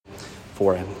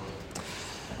for him.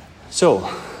 So,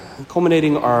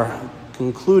 culminating our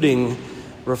concluding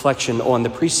reflection on the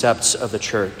precepts of the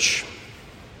church.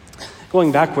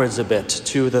 Going backwards a bit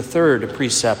to the third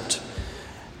precept,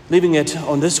 leaving it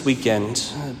on this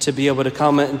weekend to be able to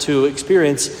come and to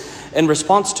experience in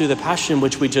response to the passion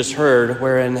which we just heard,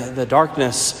 wherein the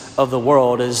darkness of the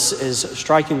world is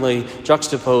strikingly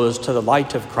juxtaposed to the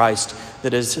light of Christ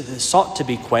that is sought to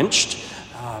be quenched.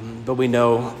 But we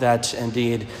know that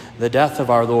indeed the death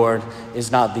of our Lord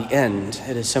is not the end.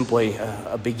 It is simply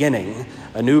a beginning.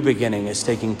 A new beginning is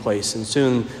taking place, and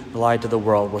soon the light of the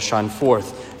world will shine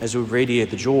forth as we radiate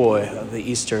the joy of the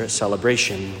Easter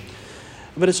celebration.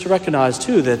 But it's to recognize,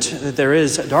 too, that there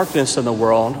is darkness in the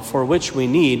world for which we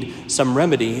need some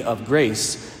remedy of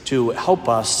grace to help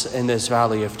us in this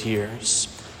valley of tears.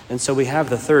 And so we have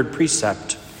the third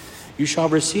precept. You shall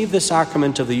receive the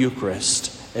sacrament of the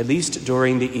Eucharist, at least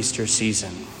during the Easter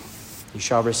season. You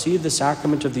shall receive the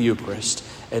sacrament of the Eucharist,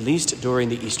 at least during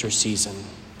the Easter season.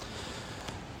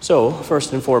 So,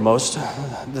 first and foremost,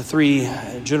 the three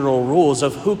general rules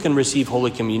of who can receive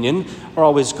Holy Communion are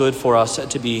always good for us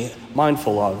to be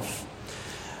mindful of.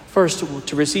 First,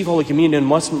 to receive Holy Communion,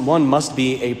 one must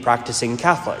be a practicing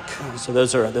Catholic. So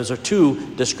those are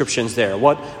two descriptions there.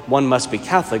 One must be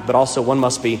Catholic, but also one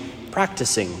must be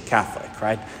practicing Catholic,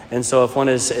 right? And so if one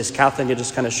is Catholic, it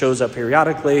just kind of shows up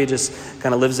periodically, just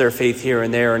kind of lives their faith here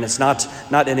and there, and it's not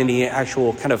in any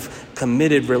actual kind of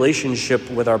committed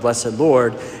relationship with our blessed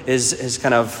Lord, is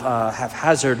kind of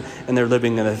haphazard in their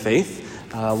living in the faith.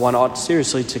 One ought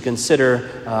seriously to consider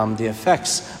the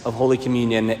effects of Holy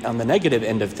Communion on the negative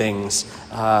end of things,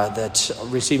 that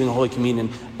receiving Holy Communion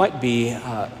might be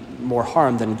more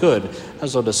harm than good,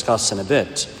 as we'll discuss in a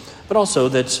bit. But also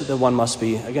that one must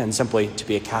be, again, simply to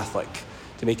be a Catholic.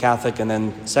 To be Catholic, and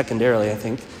then secondarily, I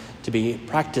think, to be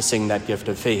practicing that gift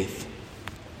of faith.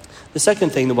 The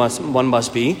second thing that one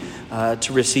must be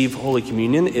to receive Holy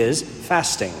Communion is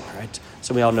fasting, right?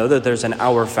 So we all know that there's an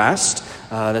hour fast.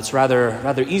 That's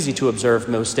rather easy to observe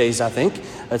most days, I think.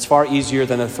 It's far easier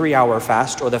than a 3-hour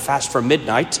fast or the fast from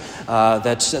midnight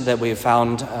that we have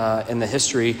found in the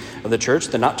history of the church,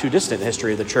 the not too distant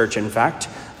history of the church, in fact.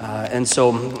 And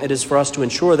so it is for us to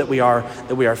ensure that we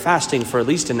are fasting for at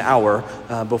least an hour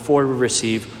before we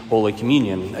receive Holy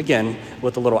Communion. Again,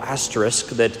 with a little asterisk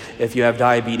that if you have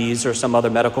diabetes or some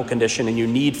other medical condition and you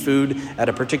need food at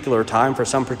a particular time for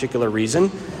some particular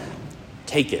reason,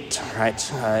 take it, right?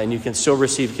 And you can still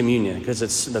receive communion, because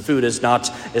the food is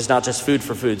not just food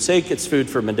for food's sake. It's food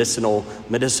for medicinal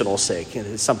sake.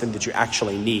 It's something that you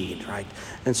actually need, right?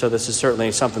 And so this is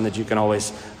certainly something that you can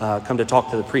always come to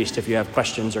talk to the priest if you have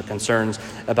questions or concerns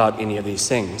about any of these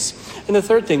things. And the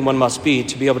third thing one must be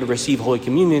to be able to receive Holy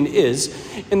Communion is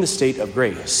in the state of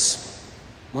grace.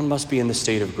 One must be in the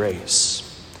state of grace.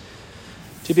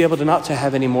 To be able to not to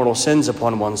have any mortal sins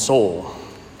upon one's soul.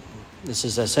 This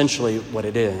is essentially what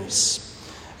it is.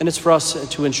 And it's for us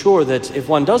to ensure that if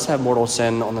one does have mortal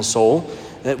sin on the soul,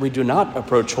 that we do not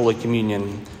approach Holy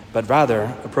Communion, but rather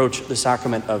approach the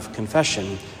sacrament of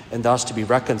confession, and thus to be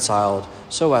reconciled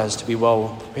so as to be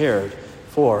well prepared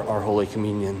for our Holy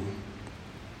Communion.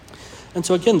 And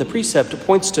so again, the precept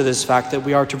points to this fact that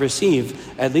we are to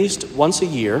receive at least once a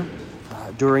year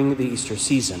during the Easter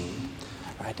season.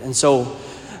 Right? And so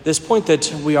this point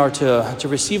that we are to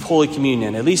receive Holy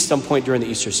Communion at least some point during the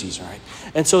Easter season, right?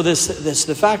 And so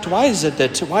the fact, why is it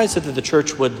that the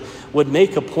church would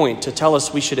make a point to tell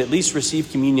us we should at least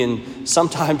receive communion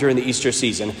sometime during the Easter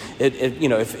season?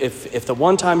 If the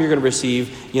one time you're going to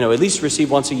receive, at least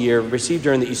receive once a year, receive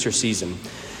during the Easter season.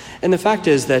 And the fact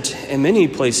is that in many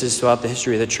places throughout the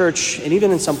history of the church, and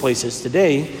even in some places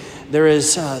today, there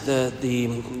is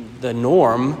the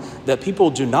norm that people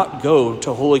do not go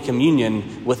to Holy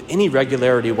Communion with any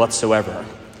regularity whatsoever.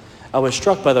 I was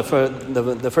struck by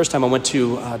the first time I went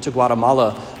to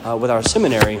Guatemala with our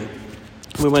seminary.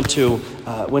 We went to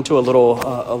a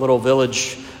little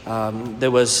village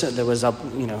that was up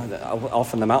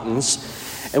off in the mountains.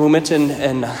 And we went in,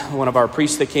 and one of our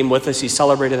priests that came with us, he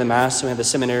celebrated the Mass, and we had the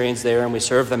seminarians there, and we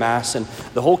served the Mass, and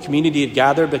the whole community had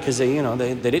gathered because they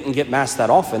didn't get Mass that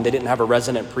often. They didn't have a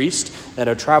resident priest and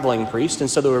a traveling priest, and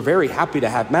so they were very happy to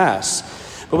have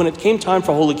Mass. But when it came time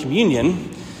for Holy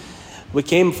Communion, we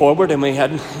came forward and we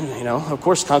had, of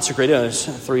course, consecrated. There's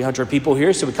 300 people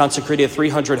here, so we consecrated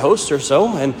 300 hosts or so,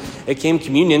 and it came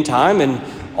communion time, and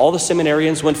all the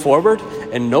seminarians went forward,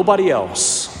 and nobody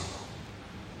else.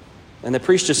 And the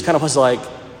priest just kind of was like,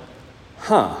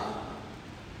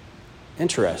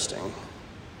 interesting.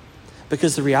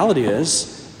 Because the reality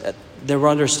is, that their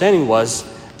understanding was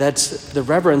that the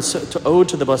reverence owed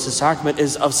to the Blessed Sacrament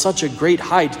is of such a great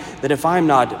height that if I'm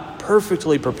not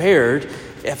perfectly prepared,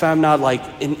 if I'm not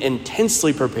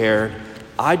intensely prepared,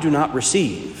 I do not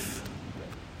receive.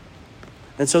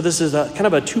 And so this is a kind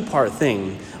of a two-part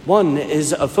thing. One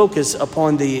is a focus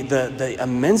upon the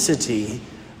immensity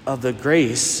of the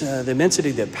grace, the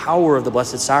immensity, the power of the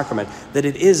Blessed Sacrament, that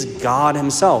it is God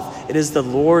himself. It is the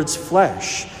Lord's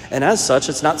flesh. And as such,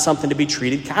 it's not something to be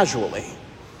treated casually.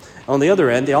 On the other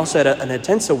end, they also had an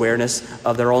intense awareness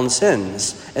of their own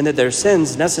sins, and that their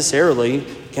sins necessarily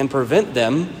can prevent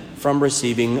them from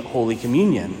receiving Holy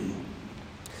Communion.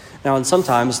 Now, and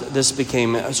sometimes this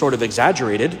became sort of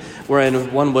exaggerated,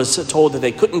 wherein one was told that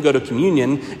they couldn't go to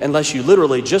communion unless you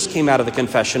literally just came out of the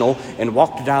confessional and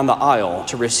walked down the aisle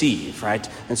to receive, right?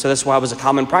 And so that's why it was a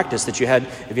common practice that if you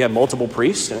had multiple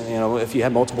priests, if you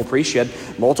had multiple priests, you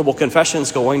had multiple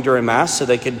confessions going during Mass, so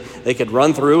they could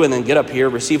run through and then get up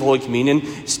here, receive Holy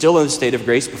Communion, still in the state of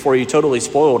grace before you totally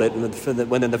spoiled it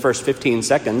within the first 15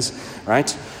 seconds,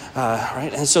 right?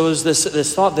 Right, and so it was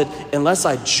this thought that unless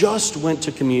I just went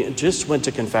to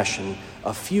confession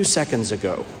a few seconds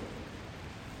ago,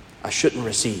 I shouldn't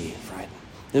receive. Right,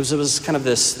 it was kind of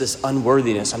this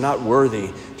unworthiness. I'm not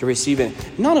worthy to receive it.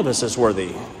 None of us is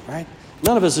worthy. Right,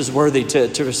 none of us is worthy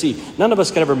to receive. None of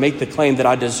us can ever make the claim that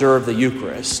I deserve the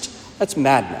Eucharist. That's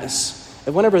madness.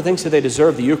 If one ever thinks that they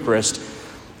deserve the Eucharist,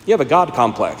 you have a God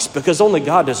complex, because only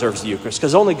God deserves the Eucharist,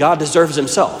 because only God deserves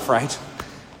himself. Right.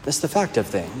 That's the fact of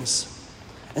things.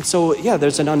 And so,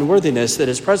 there's an unworthiness that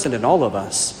is present in all of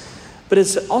us. But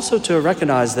it's also to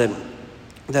recognize that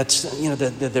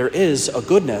there is a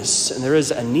goodness and there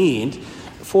is a need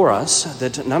for us,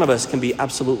 that none of us can be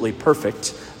absolutely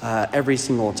perfect every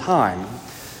single time.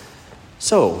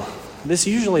 So, this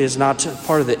usually is not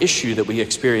part of the issue that we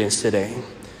experience today.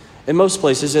 In most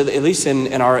places, at least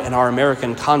in our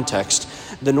American context,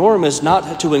 the norm is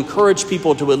not to encourage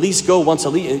people to at least go once a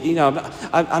week.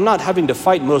 I'm not having to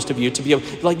fight most of you to be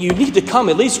able, you need to come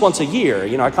at least once a year.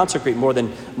 I consecrate more than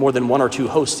one or two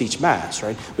hosts each Mass,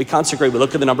 right? We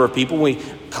look at the number of people, we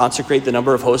consecrate the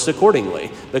number of hosts accordingly,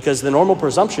 because the normal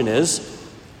presumption is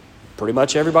pretty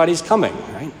much everybody's coming,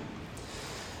 right?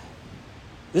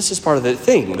 This is part of the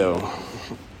thing, though,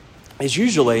 is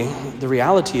usually the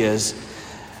reality is,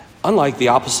 unlike the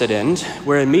opposite end,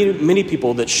 where many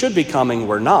people that should be coming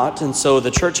were not, and so the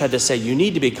church had to say, you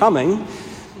need to be coming.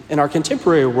 In our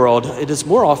contemporary world, it is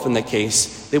more often the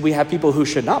case that we have people who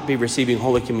should not be receiving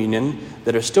Holy Communion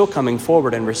that are still coming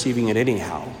forward and receiving it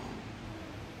anyhow.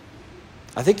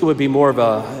 I think it would be more of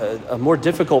a more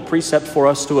difficult precept for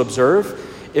us to observe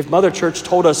if Mother Church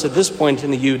told us at this point in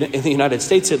the United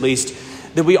States at least,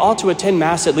 that we ought to attend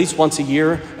Mass at least once a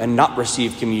year and not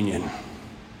receive communion.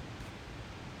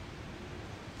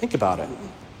 Think about it.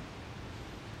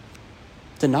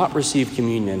 To not receive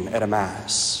communion at a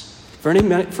Mass. For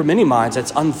many minds,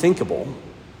 that's unthinkable.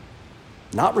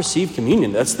 Not receive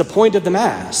communion, that's the point of the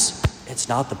Mass. It's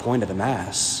not the point of the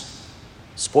Mass.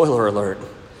 Spoiler alert.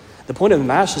 The point of the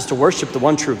Mass is to worship the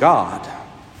one true God.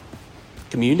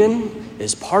 Communion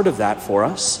is part of that for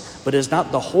us, but is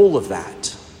not the whole of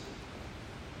that.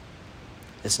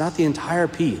 It's not the entire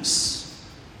piece.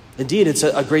 Indeed, it's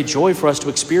a great joy for us to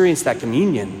experience that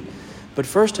communion. But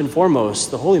first and foremost,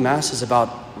 the Holy Mass is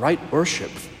about right worship,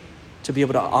 to be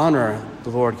able to honor the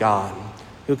Lord God,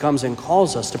 who comes and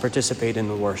calls us to participate in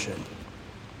the worship.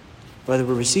 Whether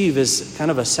we receive is kind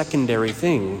of a secondary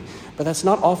thing, but that's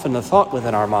not often a thought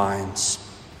within our minds.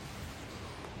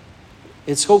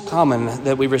 It's so common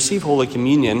that we receive Holy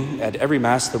Communion at every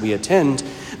Mass that we attend,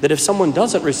 that if someone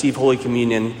doesn't receive Holy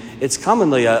Communion, it's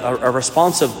commonly a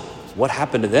response of, what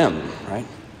happened to them, right?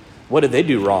 What did they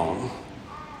do wrong?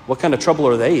 What kind of trouble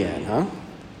are they in, huh?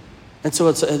 And so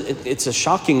it's a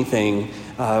shocking thing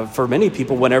for many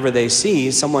people whenever they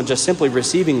see someone just simply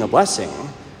receiving the blessing.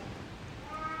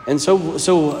 And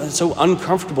so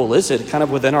uncomfortable is it kind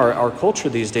of within our culture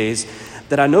these days,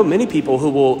 that I know many people who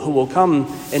will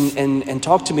come and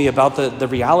talk to me about the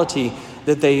reality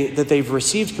that they've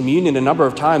received communion a number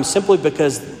of times simply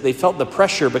because they felt the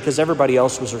pressure because everybody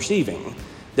else was receiving.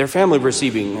 Their family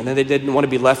receiving, and then they didn't want to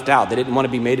be left out. They didn't want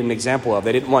to be made an example of.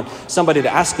 They didn't want somebody to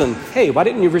ask them, hey, why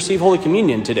didn't you receive Holy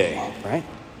Communion today, right?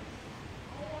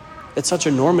 It's such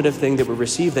a normative thing that we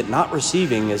receive that not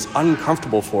receiving is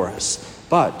uncomfortable for us.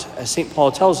 But, as St.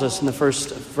 Paul tells us in the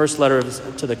first letter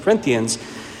to the Corinthians,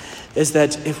 is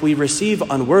that if we receive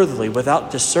unworthily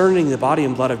without discerning the body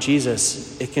and blood of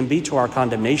Jesus, it can be to our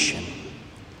condemnation.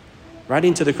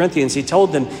 Writing to the Corinthians, he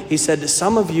told them, he said,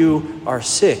 some of you are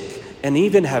sick and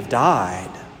even have died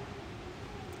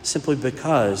simply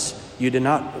because you did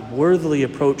not worthily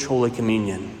approach Holy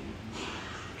Communion.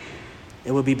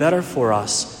 It would be better for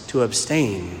us to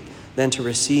abstain than to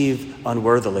receive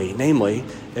unworthily. Namely,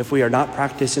 if we are not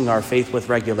practicing our faith with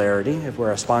regularity, if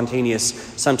we're a spontaneous,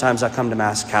 sometimes I come to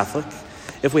Mass Catholic,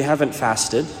 if we haven't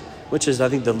fasted, which is, I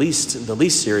think, the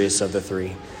least serious of the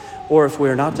three, or if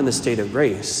we're not in the state of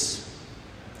grace,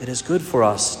 it is good for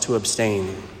us to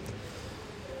abstain.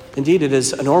 Indeed, it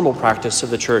is a normal practice of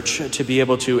the Church to be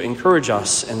able to encourage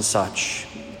us in such,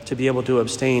 to be able to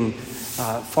abstain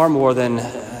far more than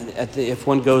if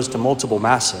one goes to multiple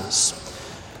Masses.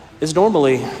 Is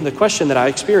normally the question that I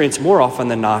experience more often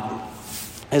than not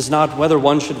is not whether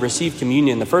one should receive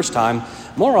communion the first time.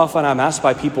 More often I'm asked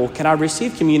by people, can I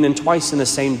receive communion twice in the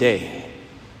same day?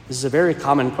 This is a very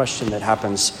common question that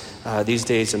happens these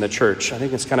days in the Church. I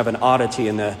think it's kind of an oddity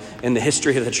in the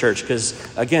history of the Church because,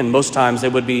 again, most times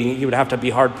you would have to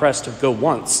be hard-pressed to go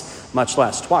once, much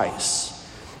less twice.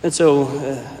 And so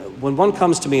when one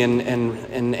comes to me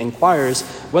and inquires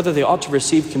whether they ought to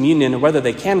receive communion or whether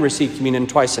they can receive communion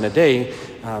twice in a day,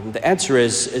 the answer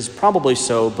is probably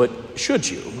so, but should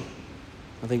you?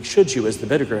 I think should you is the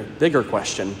bigger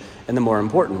question and the more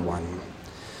important one.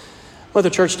 Well, the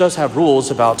Church does have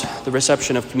rules about the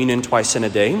reception of communion twice in a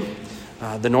day.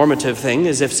 The normative thing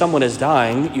is if someone is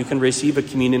dying, you can receive a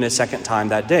communion a second time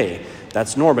that day.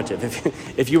 That's normative.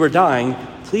 If you were dying,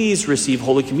 please receive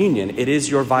Holy Communion. It is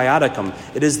your viaticum.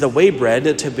 It is the way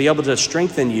bread to be able to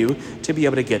strengthen you to be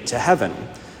able to get to heaven.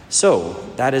 So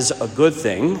that is a good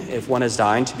thing if one is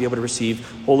dying to be able to receive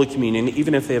Holy Communion,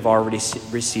 even if they have already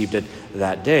received it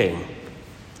that day.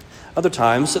 Other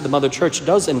times, the Mother Church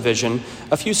does envision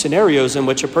a few scenarios in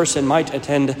which a person might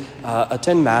attend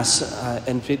Mass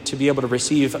and to be able to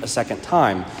receive a second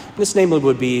time. And this namely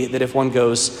would be that if one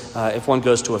goes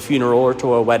to a funeral or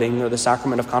to a wedding or the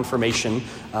sacrament of confirmation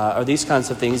or these kinds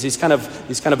of things, these kind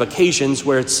of occasions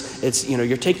where it's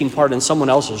you're taking part in someone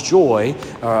else's joy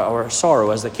or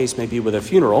sorrow, as the case may be with a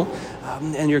funeral,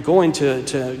 and you're going to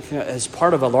as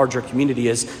part of a larger community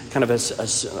as kind of a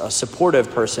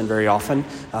supportive person very often.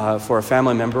 For a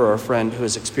family member or a friend who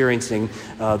is experiencing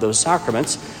those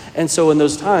sacraments. And so in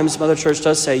those times, Mother Church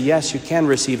does say, yes, you can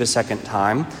receive a second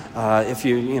time if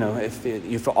you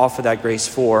offer that grace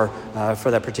for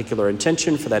that particular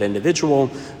intention, for that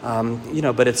individual.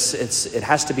 But it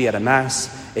has to be at a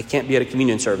Mass. It can't be at a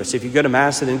communion service. If you go to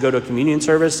Mass and then go to a communion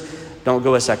service, don't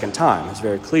go a second time. It's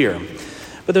very clear.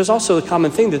 But there's also the common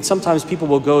thing that sometimes people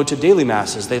will go to daily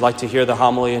Masses. They like to hear the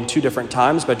homily in two different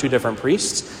times by two different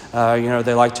priests.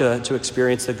 They like to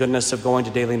experience the goodness of going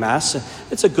to daily Mass.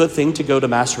 It's a good thing to go to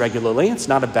Mass regularly. It's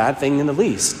not a bad thing in the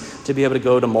least to be able to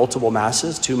go to multiple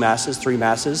Masses, 2 Masses, 3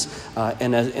 Masses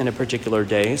in a particular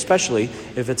day, especially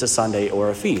if it's a Sunday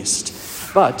or a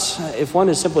feast. But if one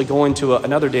is simply going to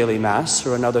another daily Mass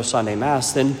or another Sunday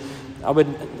Mass, then I would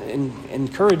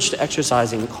encourage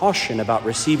exercising caution about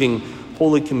receiving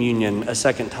Holy Communion a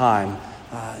second time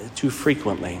too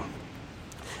frequently.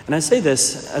 And I say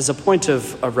this as a point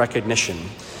of recognition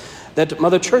that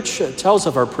Mother Church tells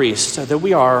of our priests that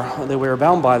we are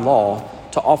bound by law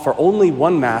to offer only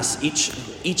one Mass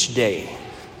each day.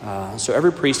 So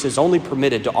every priest is only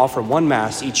permitted to offer one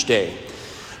Mass each day.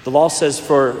 The law says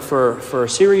for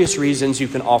serious reasons you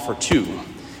can offer 2,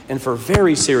 and for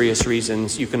very serious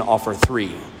reasons you can offer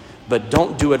 3, but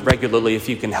don't do it regularly if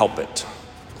you can help it.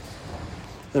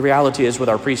 The reality is with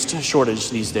our priest shortage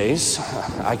these days,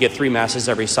 I get 3 Masses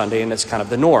every Sunday and it's kind of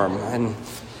the norm and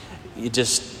you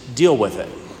just deal with it.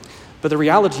 But the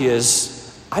reality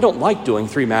is I don't like doing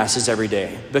 3 Masses every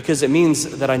day because it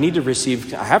means that I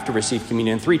have to receive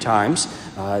communion 3 times.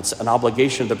 It's an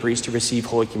obligation of the priest to receive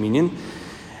Holy Communion.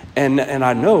 And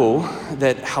I know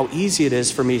that how easy it is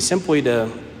for me simply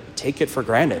to take it for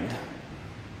granted.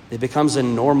 It becomes a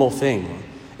normal thing.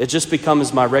 It just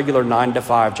becomes my regular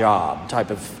 9-to-5 job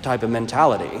type of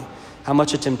mentality. How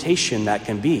much a temptation that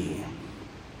can be.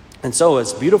 And so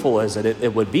as beautiful as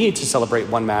it would be to celebrate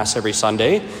one Mass every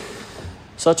Sunday,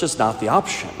 such is not the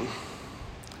option.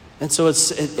 And so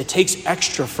it takes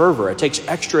extra fervor, it takes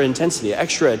extra intensity,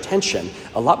 extra attention,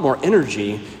 a lot more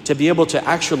energy to be able to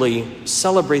actually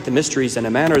celebrate the mysteries in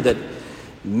a manner that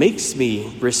makes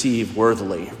me receive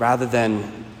worthily rather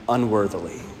than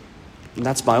unworthily. And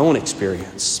that's my own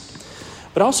experience.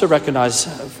 But I also recognize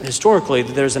historically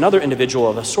that there's another individual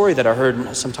of a story that I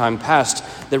heard some time past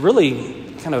that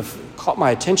really kind of caught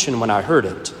my attention when I heard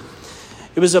it.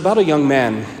 It was about a young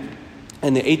man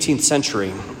in the 18th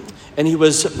century, and he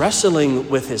was wrestling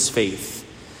with his faith.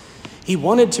 He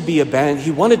wanted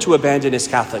to abandon his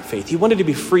Catholic faith. He wanted to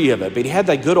be free of it, but he had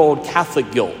that good old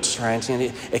Catholic guilt, right? And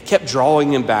it kept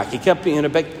drawing him back. He kept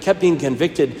being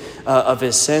convicted of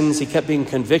his sins. He kept being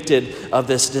convicted of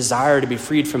this desire to be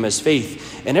freed from his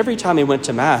faith. And every time he went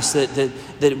to Mass,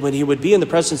 that when he would be in the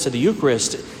presence of the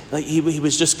Eucharist, he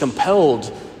was just compelled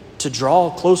to draw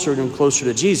closer and closer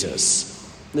to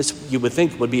Jesus. This, you would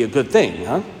think, would be a good thing,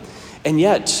 huh? And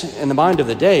yet, in the mind of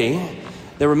the day,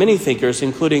 there were many thinkers,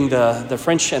 including the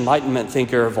French Enlightenment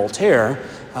thinker Voltaire,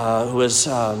 who was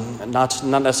not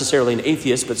necessarily an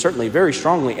atheist, but certainly very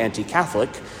strongly anti-Catholic.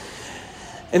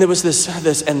 And there was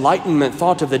this Enlightenment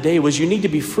thought of the day was you need to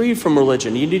be free from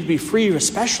religion. You need to be free,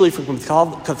 especially from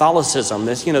Catholicism.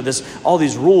 All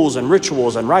these rules and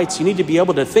rituals and rites. You need to be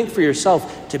able to think for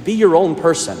yourself, to be your own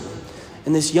person.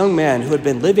 And this young man who had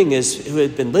been living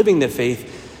the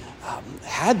faith,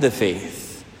 had the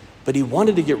faith, but he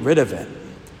wanted to get rid of it,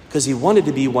 because he wanted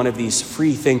to be one of these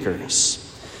free thinkers.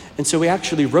 And so he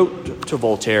actually wrote to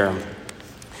Voltaire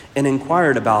and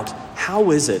inquired about,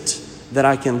 how is it that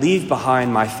I can leave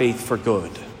behind my faith for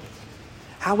good?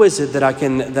 How is it that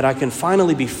I can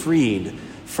finally be freed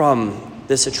from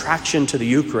this attraction to the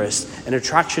Eucharist and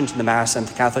attraction to the Mass and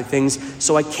to Catholic things,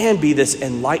 so I can be this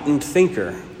enlightened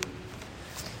thinker?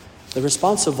 The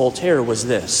response of Voltaire was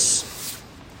this: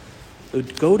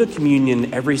 go to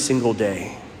communion every single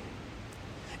day.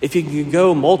 If you can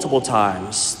go multiple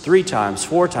times, 3 times,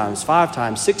 4 times, 5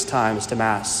 times, 6 times to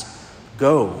Mass,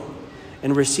 go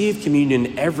and receive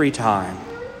communion every time.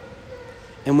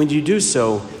 And when you do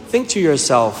so, think to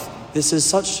yourself, this is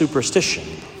such superstition.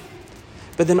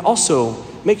 But then also,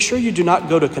 make sure you do not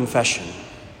go to confession.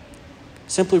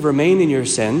 Simply remain in your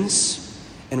sins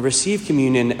and receive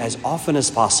communion as often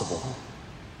as possible.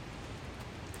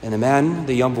 And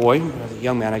the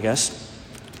young man, I guess,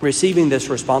 receiving this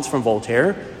response from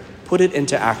Voltaire, put it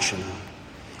into action.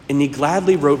 And he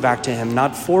gladly wrote back to him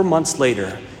not 4 months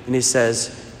later, and he says,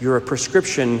 your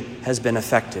prescription has been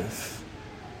effective.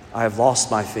 I have lost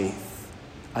my faith.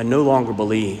 I no longer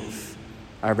believe.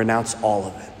 I renounce all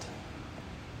of it.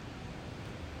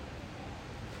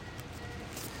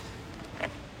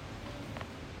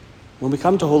 When we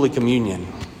come to Holy Communion,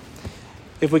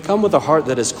 if we come with a heart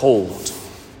that is cold,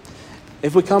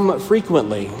 if we come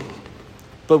frequently,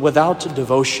 but without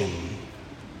devotion,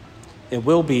 it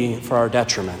will be for our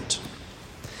detriment.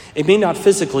 It may not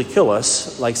physically kill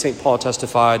us, like St. Paul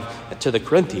testified to the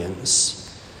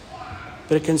Corinthians,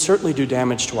 but it can certainly do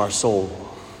damage to our soul.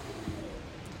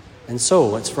 And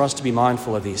so it's for us to be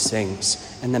mindful of these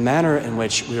things and the manner in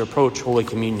which we approach Holy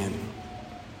Communion.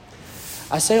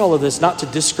 I say all of this not to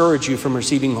discourage you from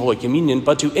receiving Holy Communion,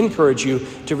 but to encourage you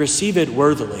to receive it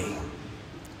worthily,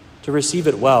 to receive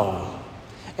it well.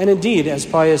 And indeed, as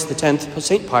St.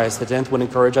 Pius X would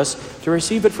encourage us, to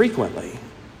receive it frequently.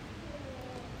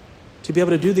 To be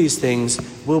able to do these things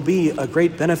will be a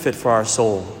great benefit for our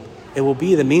soul. It will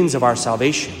be the means of our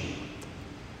salvation.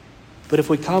 But if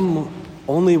we come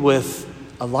only with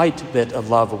a light bit of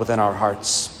love within our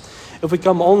hearts, if we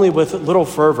come only with little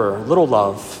fervor, little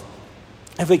love,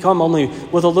 if we come only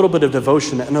with a little bit of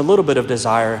devotion and a little bit of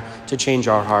desire to change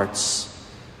our hearts,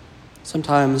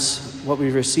 sometimes what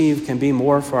we receive can be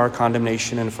more for our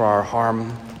condemnation and for our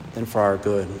harm than for our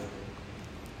good.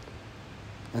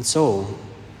 And so,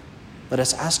 let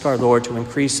us ask our Lord to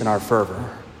increase in our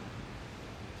fervor.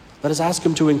 Let us ask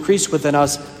him to increase within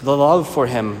us the love for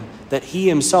him that he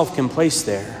himself can place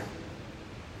there.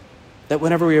 That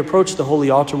whenever we approach the holy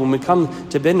altar, when we come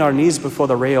to bend our knees before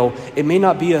the rail, it may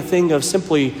not be a thing of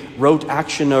simply rote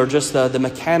action or just the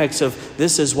mechanics of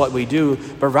this is what we do,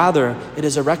 but rather it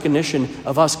is a recognition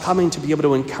of us coming to be able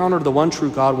to encounter the one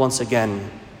true God once again.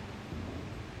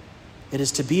 It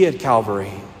is to be at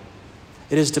Calvary.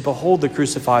 It is to behold the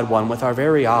crucified one with our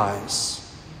very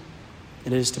eyes.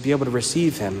 It is to be able to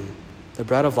receive him, the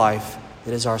bread of life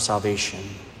that is our salvation.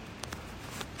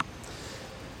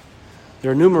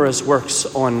 There are numerous works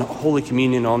on Holy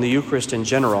Communion, on the Eucharist in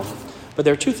general, but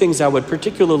there are 2 things I would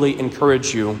particularly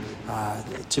encourage you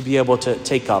to be able to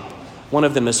take up. One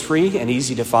of them is free and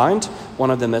easy to find.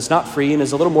 One of them is not free and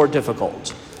is a little more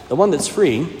difficult. The one that's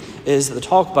free is the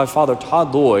talk by Father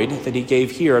Todd Lloyd that he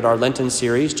gave here at our Lenten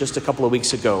series just a couple of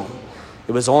weeks ago.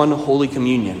 It was on Holy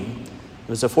Communion. It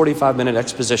was a 45-minute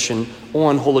exposition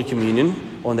on Holy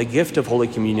Communion, on the gift of Holy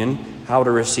Communion, how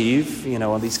to receive,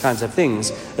 these kinds of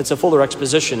things. It's a fuller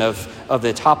exposition of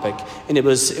the topic, and it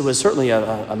was certainly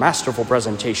a masterful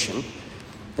presentation.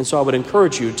 And so I would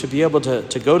encourage you to be able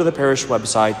to go to the parish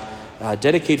website,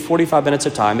 dedicate 45 minutes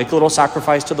of time. Make a little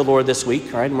sacrifice to the Lord this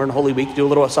week, right? And we're in Holy Week. Do a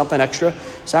little something extra.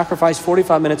 Sacrifice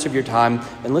 45 minutes of your time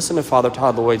and listen to Father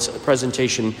Todd Lloyd's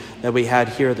presentation that we had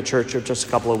here at the church just a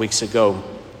couple of weeks ago.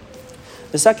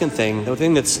 The second thing, the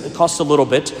thing that costs a little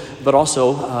bit, but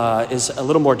also is a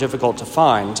little more difficult to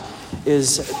find,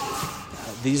 is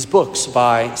these books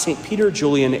by St. Peter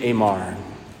Julian Aymar.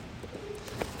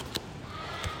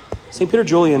 St. Peter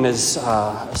Julian is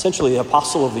essentially the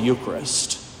apostle of the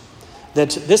Eucharist.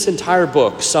 That this entire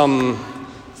book, some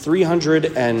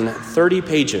 330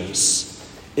 pages,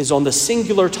 is on the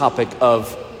singular topic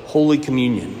of Holy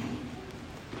Communion.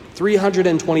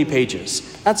 320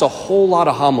 pages. That's a whole lot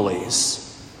of homilies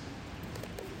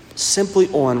simply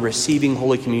on receiving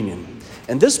Holy Communion.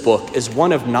 And this book is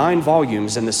one of 9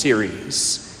 volumes in the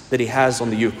series that he has on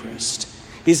the Eucharist.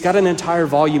 He's got an entire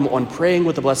volume on praying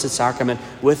with the Blessed Sacrament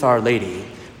with Our Lady,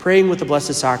 praying with the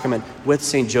Blessed Sacrament with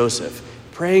St. Joseph,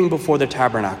 praying before the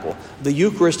tabernacle, the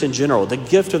Eucharist in general, the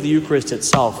gift of the Eucharist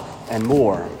itself, and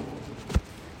more.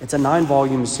 It's a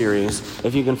 9-volume series.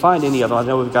 If you can find any of them, I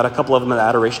know we've got a couple of them in the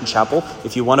Adoration Chapel.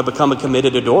 If you want to become a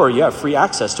committed adorer, you have free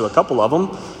access to a couple of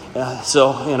them.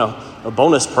 A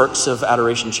bonus perks of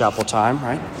Adoration Chapel time,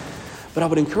 right? But I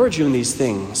would encourage you in these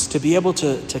things to be able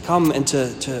to come and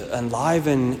to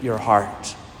enliven your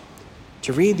heart,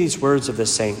 to read these words of the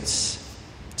saints,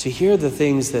 to hear the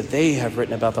things that they have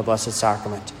written about the Blessed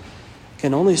Sacrament,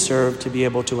 can only serve to be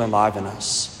able to enliven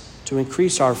us, to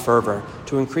increase our fervor,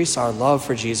 to increase our love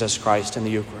for Jesus Christ in the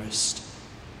Eucharist.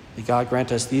 May God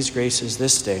grant us these graces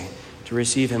this day to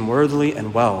receive him worthily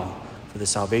and well for the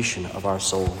salvation of our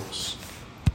souls.